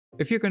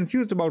If you're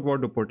confused about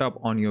what to put up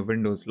on your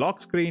Windows lock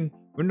screen,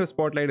 Windows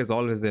Spotlight is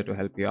always there to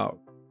help you out.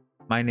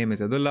 My name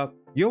is Abdullah,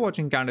 you're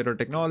watching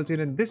Candid.Technology,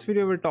 and in this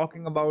video we're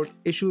talking about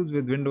issues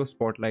with Windows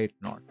Spotlight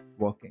not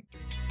working.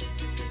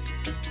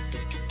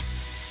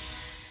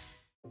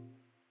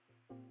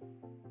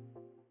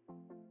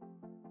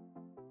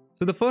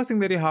 So the first thing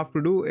that you have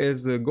to do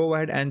is go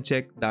ahead and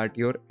check that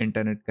your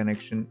internet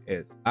connection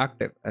is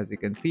active. As you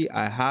can see,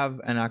 I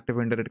have an active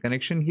internet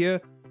connection here,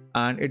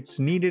 and it's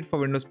needed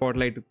for Windows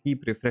Spotlight to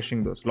keep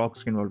refreshing those lock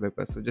screen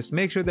wallpapers. So just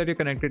make sure that you're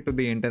connected to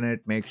the internet,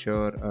 make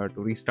sure to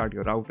restart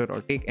your router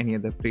or take any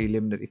other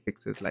preliminary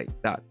fixes like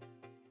that.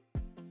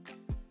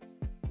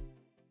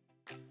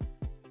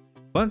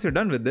 Once you're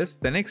done with this,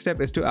 the next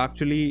step is to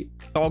actually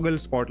toggle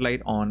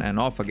Spotlight on and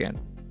off again.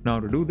 Now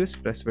to do this,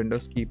 press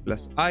Windows key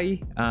plus I,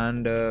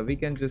 and we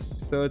can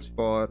just search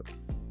for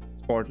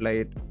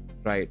Spotlight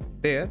right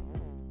there.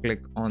 Click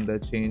on the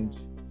change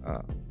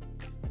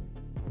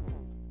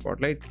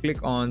Spotlight, click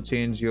on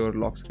change your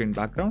lock screen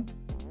background,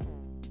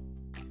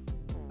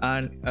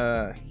 and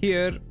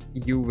here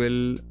you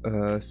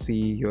will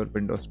see your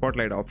Windows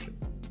Spotlight option.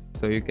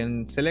 So you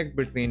can select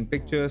between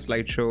picture,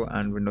 slideshow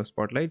and Windows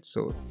Spotlight.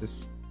 So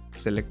just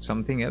select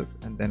something else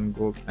and then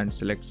go and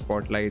select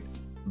Spotlight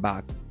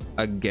back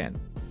again.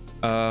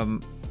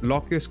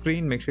 Lock your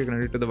screen, make sure you're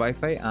connected to the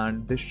Wi-Fi,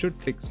 and this should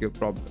fix your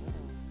problem.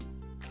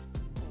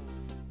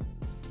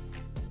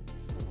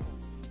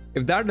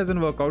 If that doesn't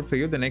work out for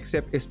you, the next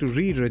step is to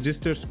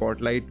re-register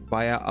Spotlight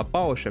via a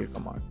PowerShell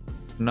command.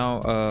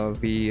 Now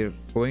we're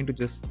going to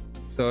just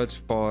search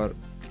for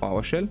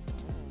PowerShell,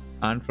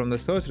 and from the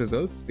search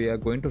results we are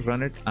going to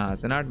run it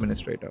as an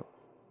administrator.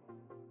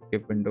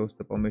 Give Windows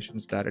the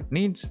permissions that it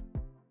needs,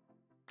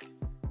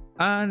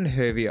 and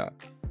here we are.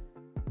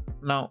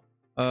 Now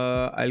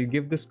I'll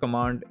give this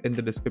command in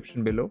the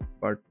description below,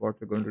 but what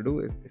we're going to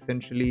do is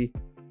essentially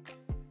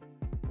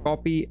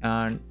copy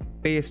and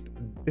paste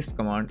this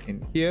command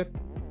in here,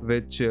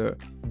 which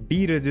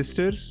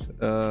deregisters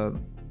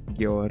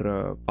your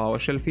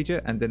PowerShell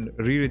feature and then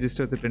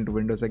re-registers it into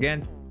Windows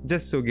again,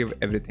 just so give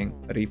everything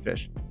a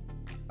refresh.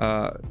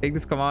 Take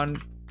this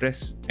command,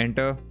 press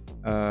enter,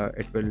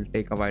 it will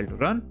take a while to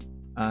run,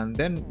 and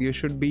then you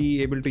should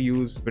be able to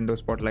use Windows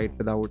Spotlight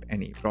without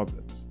any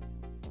problems.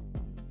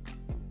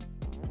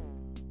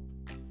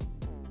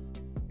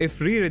 If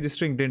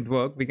re-registering didn't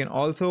work, we can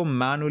also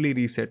manually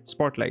reset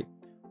Spotlight.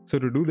 So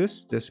to do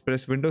this, just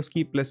press Windows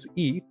key plus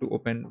E to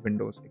open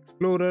Windows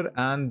Explorer,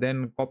 and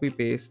then copy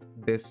paste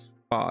this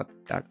path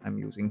that I'm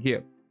using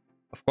here.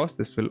 Of course,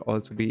 this will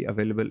also be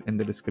available in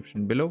the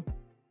description below.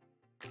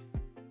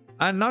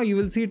 And now you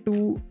will see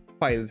two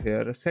files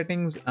here,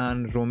 settings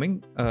and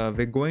roaming.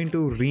 We're going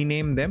to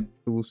rename them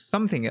to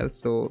something else,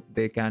 so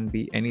they can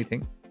be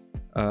anything.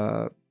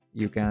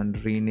 You can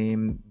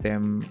rename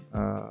them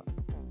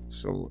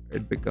so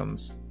it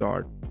becomes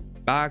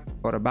 .back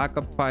for a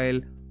backup file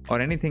or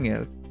anything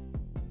else,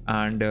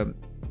 and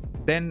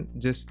then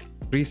just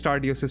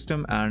restart your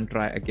system and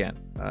try again.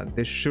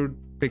 This should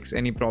fix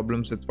any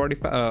problems with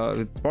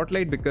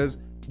Spotlight, because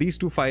these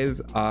two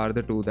files are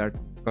the two that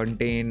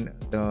contain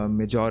the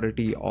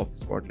majority of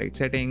Spotlight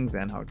settings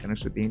and how it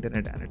connects with the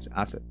internet and its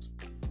assets.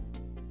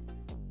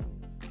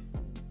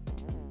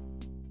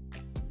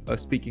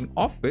 Speaking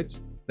of which,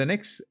 the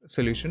next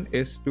solution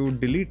is to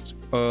delete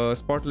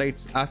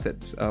Spotlight's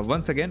assets.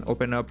 Once again,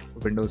 open up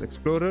Windows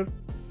Explorer,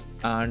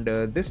 and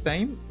this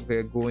time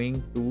we're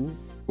going to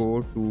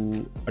go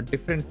to a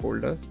different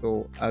folder.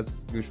 So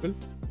as usual,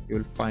 you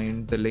will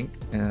find the link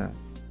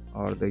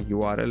or the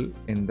URL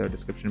in the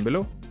description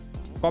below.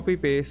 Copy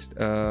paste,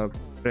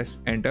 press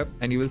enter,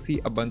 and you will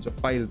see a bunch of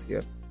files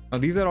here. Now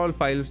these are all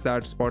files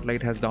that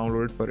Spotlight has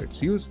downloaded for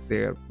its use.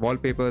 They're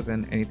wallpapers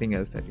and anything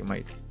else that you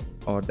might,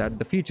 or that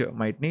the feature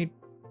might need.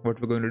 What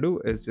we're going to do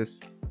is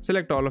just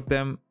select all of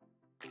them,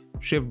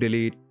 shift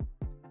delete,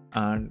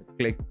 and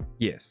click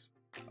yes.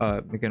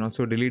 You can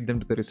also delete them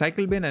to the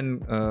recycle bin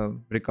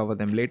and recover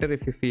them later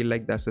if you feel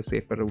like that's a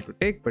safer route to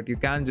take, but you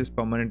can just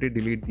permanently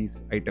delete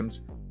these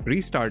items,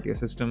 restart your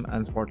system,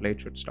 and Spotlight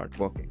should start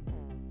working.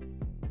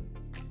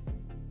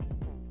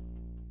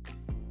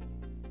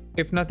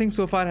 If nothing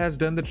so far has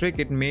done the trick,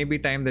 it may be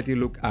time that you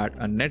look at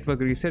a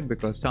network reset,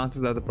 because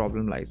chances are the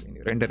problem lies in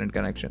your internet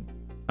connection.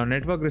 Now,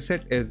 network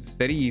reset is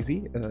very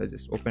easy.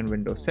 Just open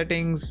Windows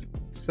settings,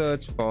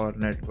 search for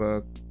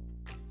network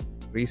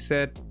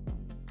reset,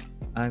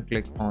 and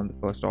click on the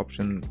first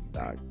option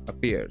that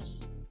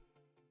appears.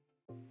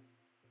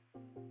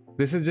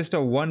 This is just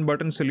a one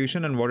button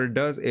solution, and what it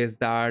does is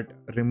that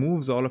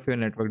removes all of your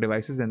network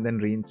devices and then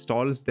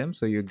reinstalls them,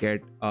 so you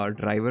get a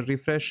driver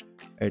refresh.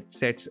 It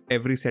sets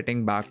every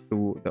setting back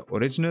to the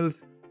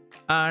originals,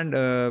 and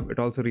it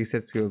also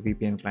resets your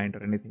VPN client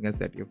or anything else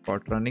that you've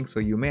got running. So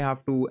you may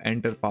have to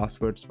enter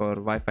passwords for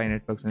Wi-Fi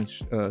networks and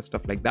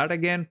stuff like that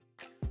again,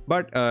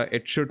 but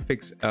it should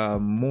fix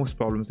most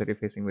problems that you're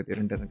facing with your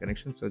internet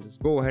connection. So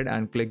just go ahead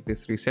and click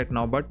this reset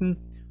now button,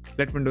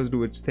 let Windows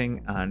do its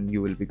thing, and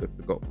you will be good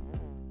to go.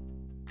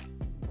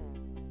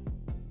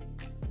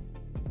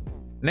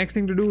 Next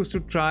thing to do is to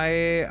try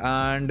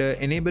and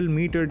enable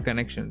metered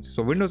connections.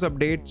 So Windows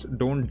updates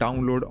don't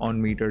download on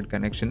metered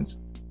connections,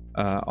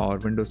 or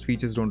Windows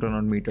features don't run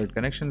on metered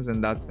connections,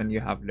 and that's when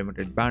you have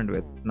limited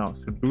bandwidth. Now,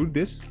 to do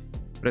this,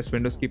 press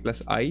Windows key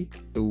plus I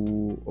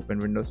to open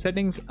Windows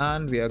settings,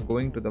 and we are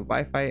going to the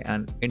Wi-Fi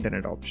and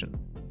Internet option.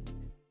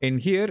 In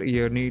here,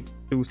 you need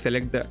to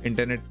select the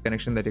internet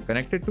connection that you're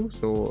connected to.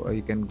 So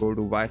you can go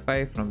to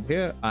Wi-Fi from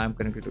here. I'm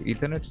connected to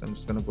Ethernet, so I'm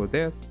just going to go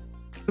there.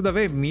 So the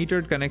way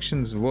metered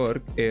connections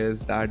work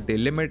is that they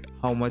limit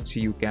how much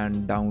you can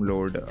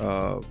download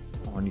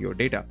on your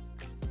data,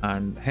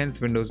 and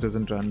hence Windows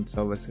doesn't run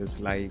services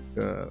like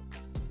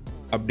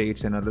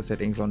updates and other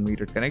settings on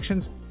metered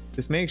connections.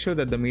 Just make sure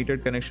that the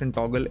metered connection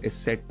toggle is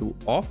set to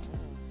off,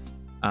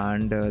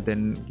 and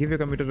then give your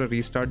computer a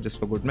restart just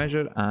for good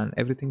measure, and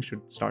everything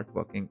should start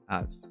working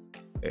as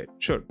it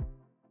should.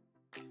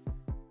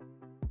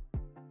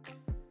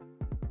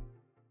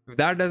 If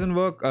that doesn't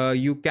work,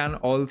 you can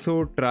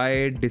also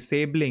try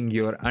disabling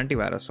your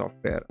antivirus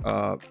software.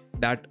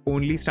 That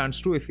only stands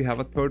true if you have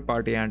a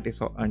third-party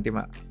antivirus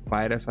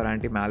or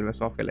anti-malware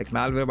software like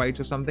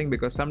Malwarebytes or something,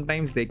 because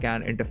sometimes they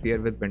can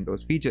interfere with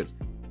Windows features.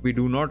 We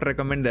do not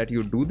recommend that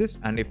you do this,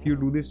 and if you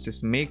do this,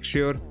 just make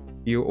sure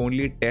you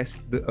only test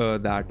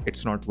that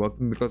it's not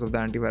working because of the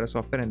antivirus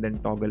software, and then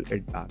toggle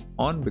it back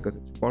on, because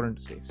it's important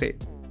to stay safe.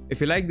 If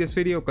you like this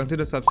video,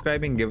 consider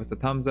subscribing, give us a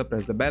thumbs up,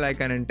 press the bell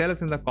icon, and tell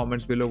us in the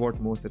comments below what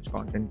more such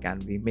content can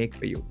we make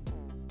for you.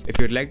 If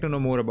you'd like to know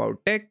more about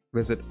tech,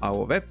 visit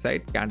our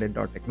website,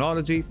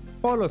 Candid.Technology,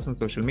 follow us on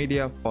social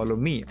media, follow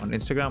me on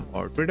Instagram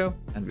or Twitter,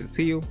 and we'll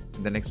see you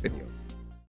in the next video.